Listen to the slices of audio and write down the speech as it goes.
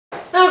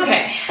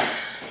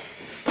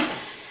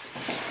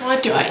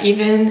What do I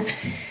even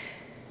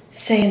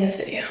say in this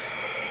video?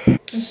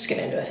 Let's just get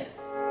into it.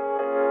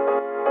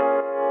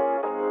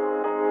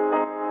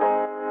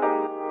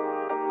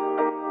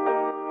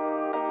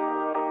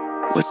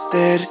 What's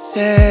there to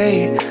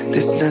say?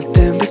 There's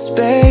nothing but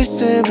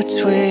space in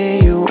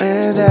between you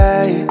and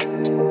I.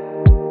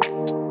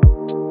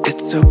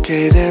 It's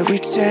okay that we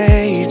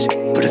change,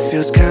 but it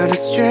feels kinda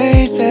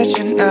strange that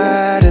you're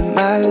not in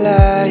my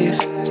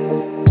life.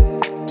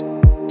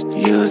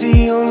 You're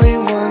the only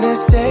one that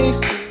saves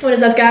me. What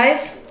is up,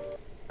 guys?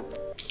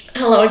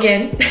 Hello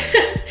again.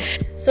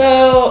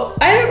 So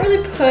I haven't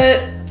really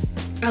put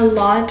a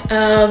lot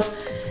of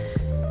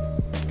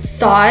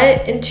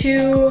thought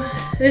into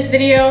this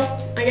video,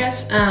 I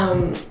guess.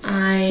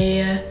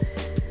 I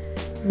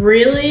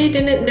really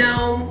didn't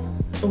know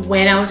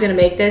when I was gonna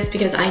make this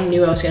because I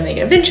knew I was gonna make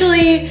it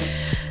eventually,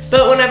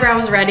 but whenever I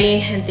was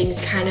ready and things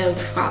kind of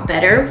got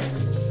better,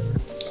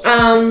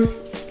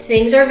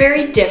 things are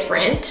very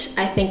different.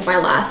 I think my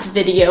last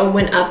video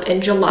went up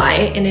in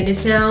July and it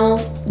is now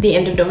the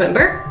end of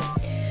November.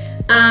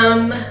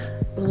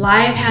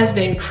 Life has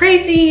been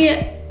crazy.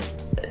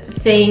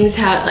 Things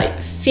have, like,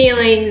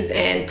 feelings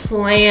and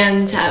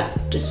plans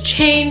have just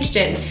changed,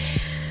 and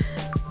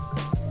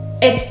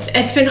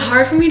it's been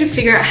hard for me to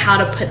figure out how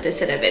to put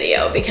this in a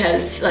video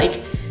because, like,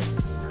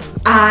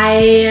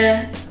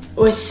 I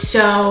was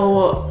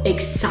so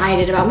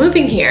excited about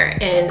moving here,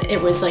 and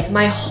it was like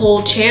my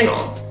whole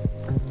channel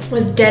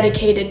was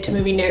dedicated to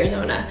moving to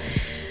Arizona.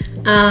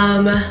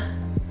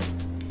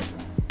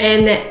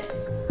 And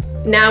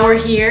now we're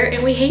here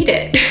and we hate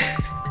it.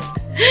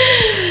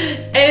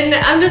 And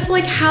I'm just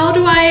like, how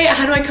do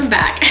I come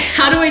back?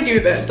 How do I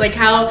do this? Like,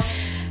 how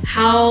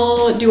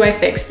do I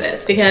fix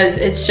this? Because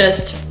it's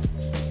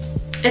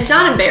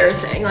not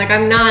embarrassing. Like,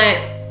 I'm not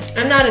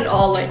at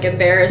all, like,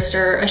 embarrassed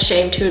or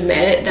ashamed to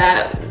admit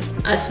that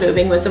us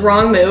moving was the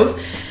wrong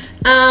move.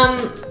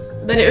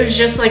 But it was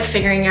just like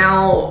figuring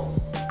out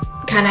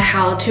kind of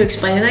how to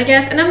explain it, I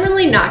guess. And I'm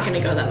really not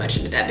gonna go that much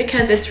into depth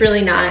because it's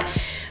really not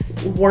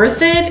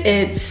worth it.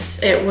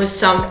 It was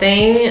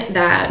something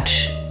that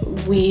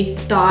we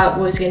thought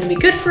was gonna be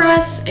good for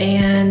us,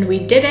 and we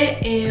did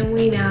it, and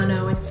we now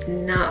know it's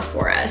not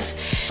for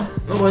us.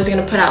 I was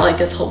gonna put out, like,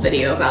 this whole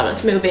video about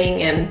us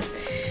moving, and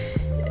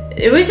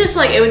it was just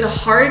like, it was a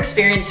hard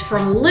experience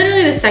from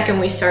literally the second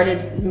we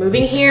started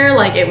moving here.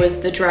 Like, it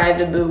was the drive,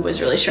 the move was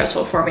really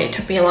stressful for me. It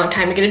took me a long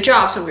time to get a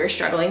job, so we were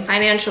struggling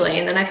financially,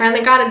 and then I finally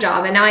got a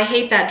job, and now I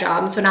hate that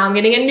job, and so now I'm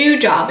getting a new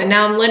job, and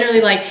now I'm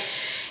literally, like,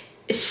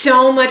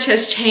 so much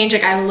has changed.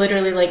 Like, I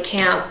literally, like,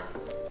 can't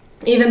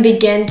even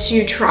begin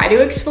to try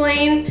to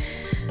explain,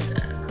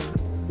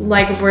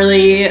 like,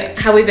 really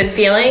how we've been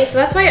feeling. So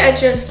that's why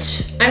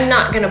I'm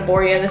not gonna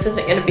bore you. This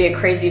isn't gonna be a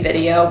crazy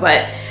video,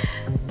 but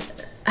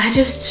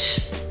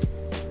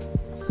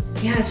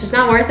yeah, it's just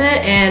not worth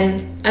it,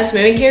 and us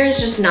moving here is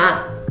just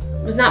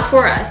was not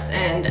for us.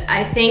 And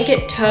I think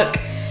it took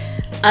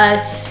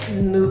us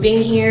moving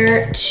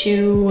here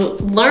to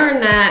learn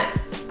that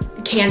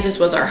Kansas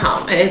was our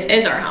home, and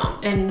is our home,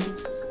 and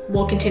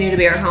will continue to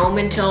be our home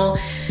until,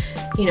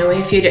 you know,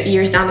 a few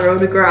years down the road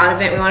we grow out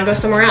of it, we wanna go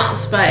somewhere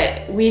else.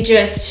 But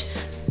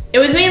it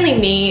was mainly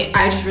me.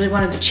 I just really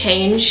wanted to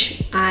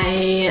change.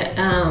 I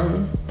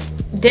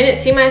didn't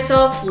see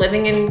myself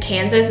living in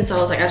Kansas, and so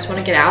I was like, I just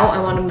wanna get out, I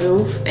wanna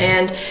move.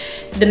 And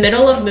the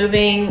middle of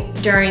moving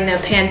during the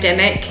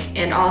pandemic,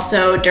 and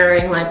also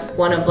during, like,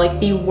 one of, like,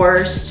 the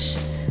worst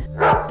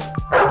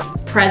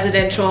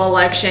presidential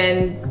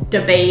election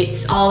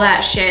debates, all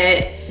that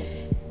shit,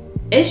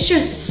 it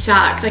just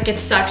sucked. Like, it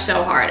sucked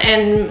so hard.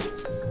 And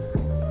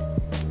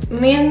I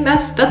mean,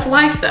 that's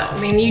life though. I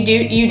mean,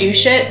 you do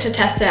shit to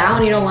test it out,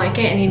 and you don't like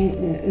it,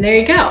 and there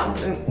you go.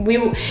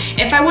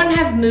 If I wouldn't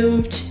have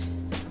moved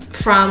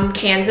from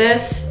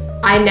Kansas,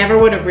 I never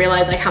would have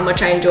realized, like, how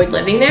much I enjoyed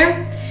living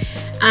there.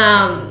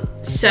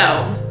 So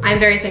I'm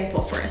very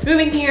thankful for us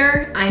moving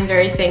here. I'm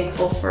very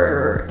thankful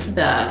for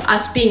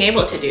us being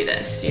able to do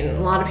this. You know,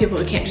 a lot of people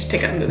who can't just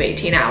pick up and move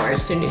 18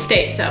 hours to a new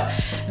state. So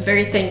I'm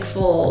very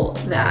thankful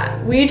that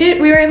we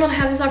were able to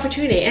have this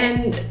opportunity,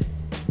 and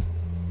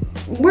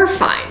we're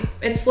fine.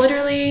 It's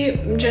literally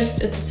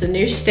just, it's a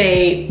new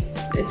state.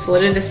 It's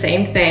literally the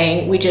same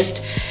thing. We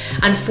just,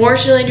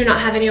 unfortunately, do not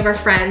have any of our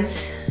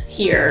friends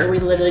here. We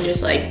literally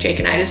just, like, Jake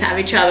and I just have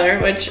each other,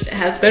 which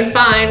has been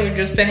fine. We've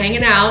just been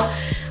hanging out.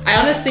 I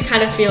honestly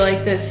kind of feel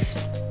like this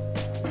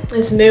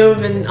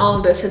move and all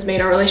of this has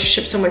made our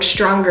relationship so much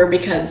stronger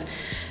because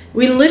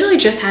we literally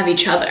just have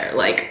each other.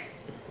 Like,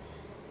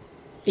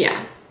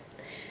 yeah,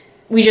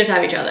 we just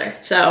have each other.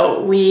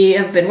 So we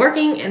have been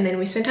working, and then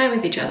we spend time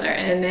with each other,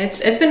 and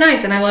it's been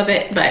nice, and I love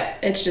it, but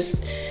it's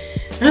just,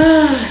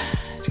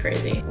 it's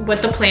crazy.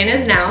 What the plan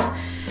is now,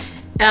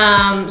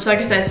 so like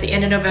I said, it's the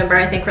end of November.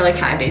 I think we're like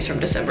 5 days from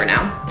December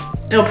now.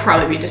 It'll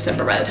probably be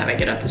December by the time I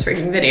get up this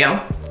freaking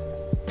video.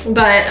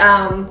 But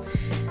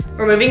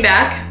we're moving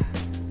back,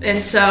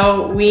 and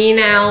so we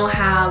now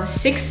have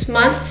 6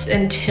 months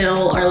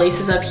until our lease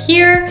is up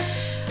here.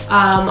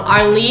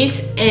 Our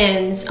lease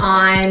ends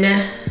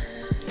on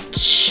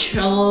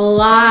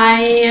July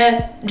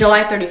 30th,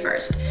 July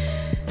 31st.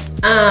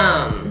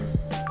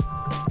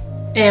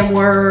 And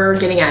we're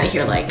getting out of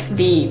here like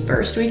the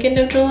first weekend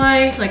of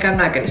July. Like, I'm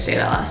not gonna say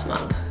that last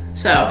month.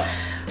 So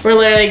we're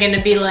literally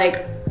gonna be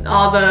like,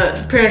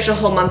 pretty much the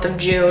whole month of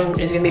June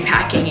is gonna be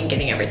packing and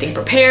getting everything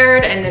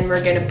prepared, and then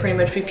we're gonna pretty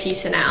much be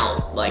peacing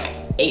out like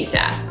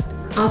ASAP.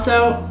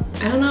 Also,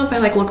 I don't know if I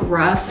like look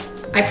rough.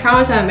 I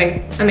promise I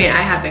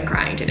have been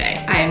crying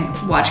today.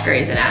 I watched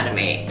Grey's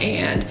Anatomy,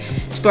 and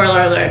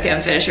spoiler alert if you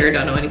haven't finished or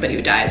don't know anybody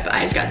who dies, but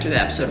I just got through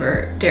the episode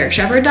where Derek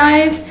Shepherd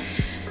dies,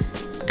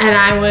 and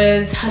I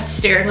was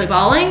hysterically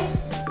bawling.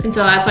 And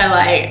so that's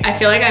why I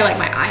feel like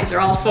my eyes are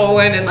all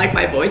swollen and like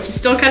my voice is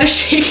still kind of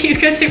shaky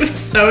because it was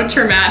so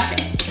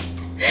traumatic.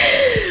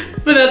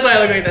 But that's why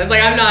I look like this.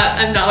 Like, I'm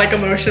not like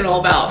emotional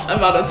about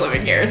us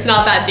living here. It's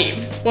not that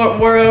deep.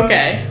 We're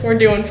okay. We're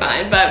doing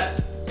fine.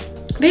 But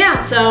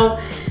yeah, so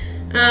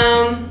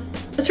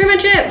that's pretty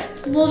much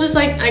it. We'll just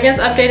like, I guess,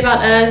 update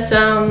about us.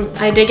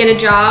 I did get a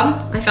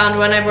job. I found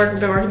one. I've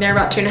been working there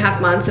about 2.5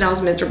 months, and I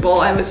was miserable.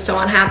 I was so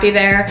unhappy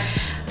there.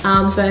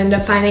 So I ended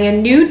up finding a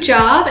new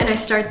job, and I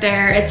start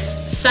there.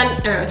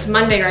 It's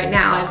Monday right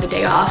now. I have the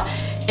day off,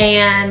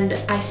 and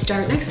I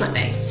start next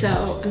Monday.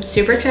 So I'm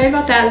super excited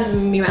about that. This is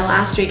gonna be my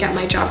last week at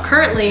my job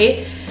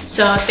currently.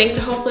 So things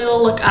hopefully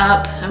will look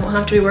up. I won't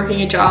have to be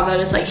working a job that I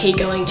just like hate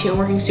going to and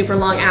working super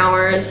long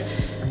hours.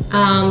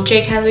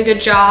 Jake has a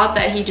good job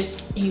that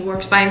he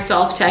works by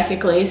himself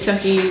technically, so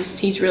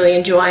he's really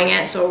enjoying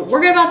it. So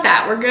we're good about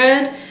that. We're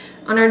good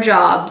on our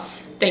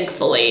jobs,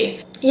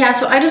 thankfully. Yeah,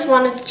 so I just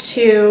wanted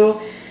to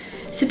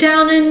sit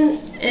down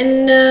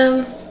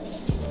and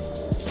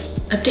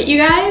update you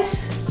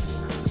guys.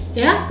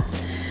 Yeah,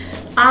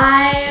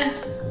 I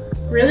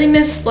really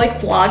miss like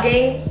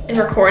vlogging and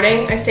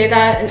recording. I say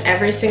that in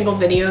every single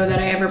video that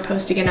I ever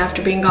post again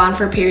after being gone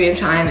for a period of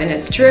time, and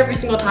it's true every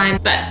single time.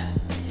 But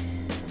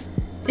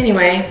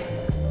anyway,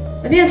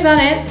 I think that's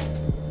about it.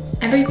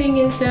 Everything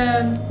is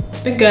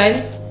been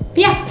good. But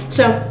yeah,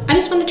 so I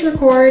just wanted to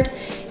record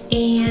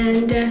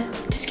and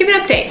just give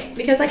an update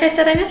because, like I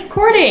said, I miss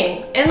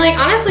recording. And like,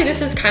 honestly,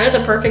 this is kind of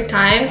the perfect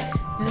time.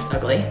 That's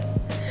ugly.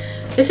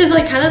 This is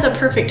like kind of the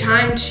perfect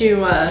time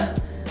to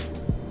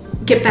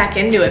get back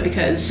into it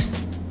because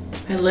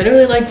I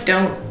literally like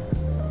don't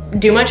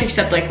do much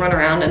except like run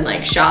around and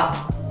like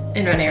shop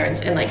and run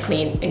errands and like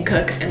clean and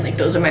cook, and like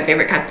those are my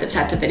favorite types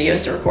of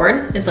videos to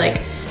record, is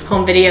like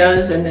home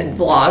videos and then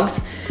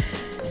vlogs.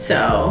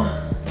 So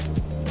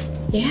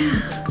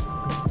yeah.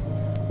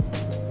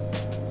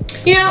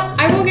 You know,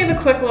 I will give a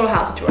quick little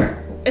house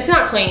tour. It's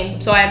not clean,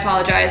 so I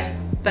apologize.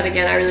 But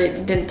again, I really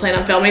didn't plan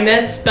on filming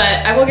this,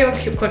 but I will give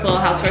a quick little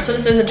house tour. So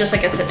this isn't just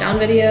like a sit down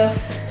video.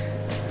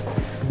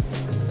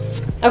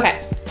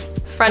 Okay,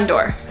 front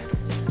door.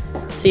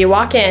 So you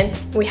walk in,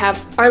 we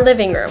have our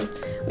living room.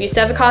 We used to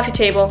have a coffee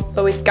table,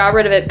 but we got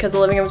rid of it because the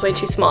living room was way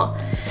too small.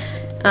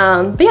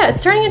 But yeah,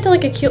 it's turning into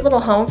like a cute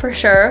little home for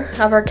sure.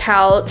 Have our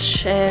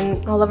couch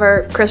and all of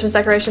our Christmas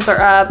decorations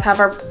are up, have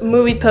our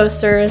movie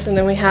posters, and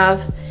then we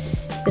have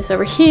this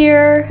over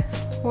here,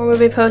 more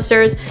movie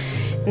posters.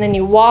 And then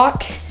you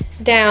walk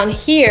down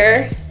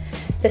here.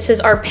 This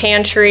is our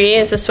pantry.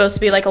 This is supposed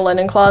to be like a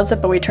linen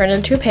closet, but we turned it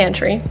into a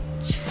pantry.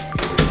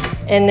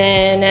 And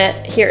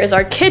then here is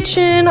our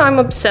kitchen. I'm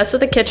obsessed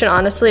with the kitchen,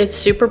 honestly. It's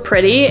super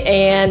pretty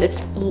and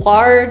it's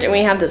large, and we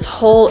have this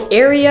whole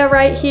area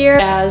right here.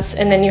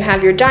 And then you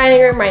have your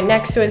dining room right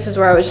next to it. This is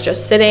where I was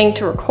just sitting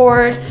to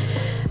record.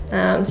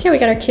 So yeah, we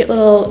got our cute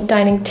little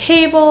dining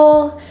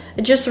table.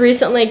 I just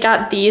recently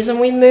got these when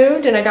we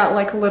moved, and I got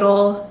like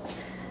little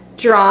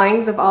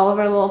drawings of all of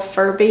our little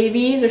fur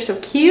babies. They're so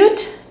cute.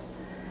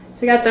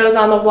 So we got those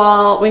on the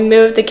wall. We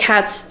moved the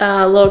cat's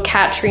little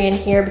cat tree in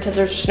here because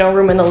there's just no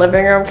room in the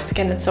living room because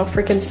again, it's so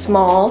freaking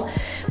small.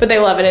 But they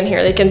love it in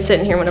here. They can sit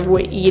in here whenever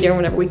we eat or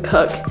whenever we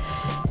cook.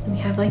 And we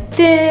have like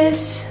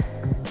this.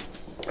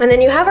 And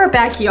then you have our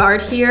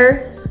backyard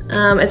here.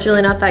 It's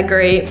really not that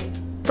great.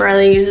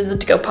 Briley uses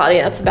it to go potty,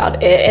 that's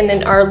about it. And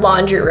then our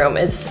laundry room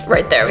is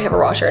right there. We have a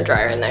washer and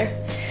dryer in there.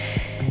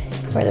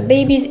 Where the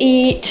babies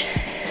eat.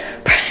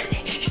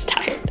 She's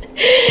tired.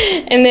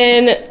 And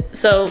then,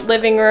 so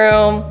living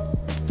room,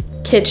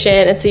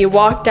 kitchen, and so you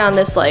walk down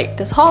this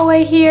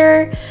hallway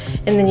here,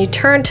 and then you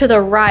turn to the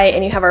right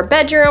and you have our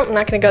bedroom. I'm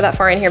not gonna go that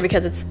far in here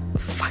because it's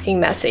fucking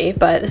messy,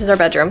 but this is our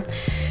bedroom.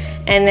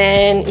 And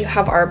then you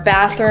have our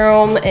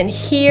bathroom in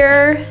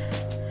here.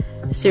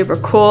 Super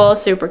cool,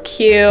 super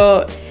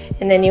cute.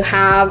 And then you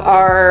have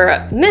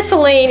our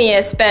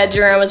miscellaneous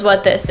bedroom is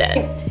what this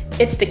is.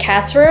 It's the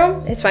cat's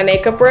room, it's my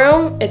makeup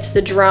room, it's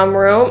the drum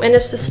room, and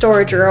it's the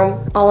storage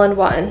room all in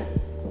one.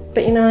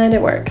 But you know what, it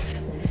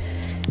works.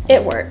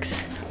 It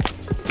works.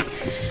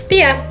 But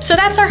yeah, so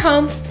that's our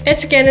home.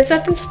 It's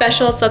nothing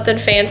special, it's nothing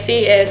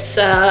fancy. It's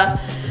just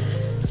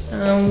kind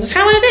of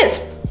what it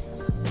is.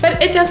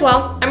 But it does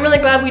well. I'm really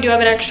glad we do have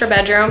an extra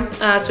bedroom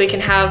so we can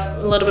have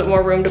a little bit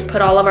more room to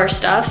put all of our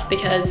stuff,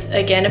 because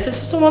again, if this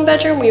was a one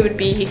bedroom, we would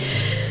be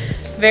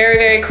very,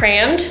 very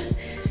crammed.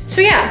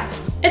 So yeah,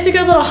 it's a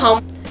good little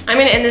home. I'm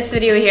gonna end this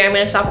video here. I'm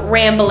gonna stop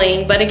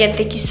rambling. But again,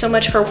 thank you so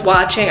much for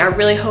watching. I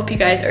really hope you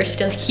guys are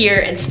still here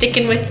and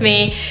sticking with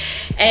me.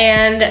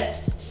 And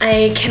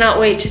I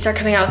cannot wait to start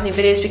coming out with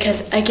new videos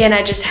because again,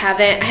 I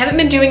haven't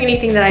been doing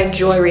anything that I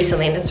enjoy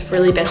recently, and it's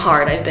really been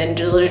hard. I've been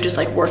literally just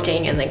like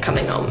working and then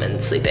coming home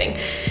and sleeping.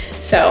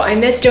 So I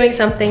miss doing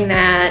something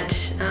that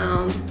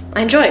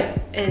I enjoy,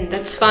 and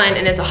that's fun,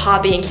 and it's a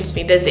hobby and keeps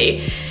me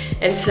busy.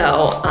 And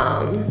so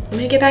I'm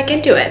gonna get back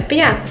into it. But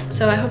yeah,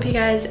 so I hope you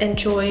guys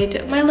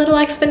enjoyed my little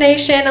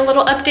explanation, a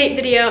little update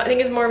video. I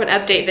think it's more of an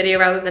update video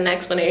rather than an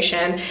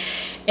explanation,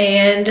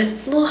 and a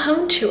little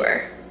home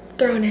tour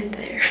thrown in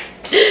there.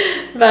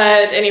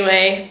 But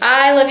anyway,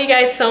 I love you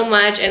guys so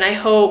much, and I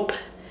hope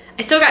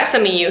I still got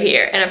some of you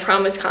here, and I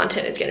promise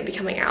content is gonna be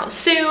coming out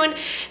soon,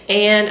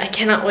 and I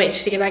cannot wait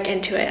to get back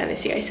into it. I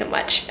miss you guys so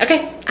much.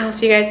 Okay, I'll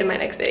see you guys in my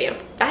next video.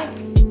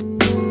 Bye.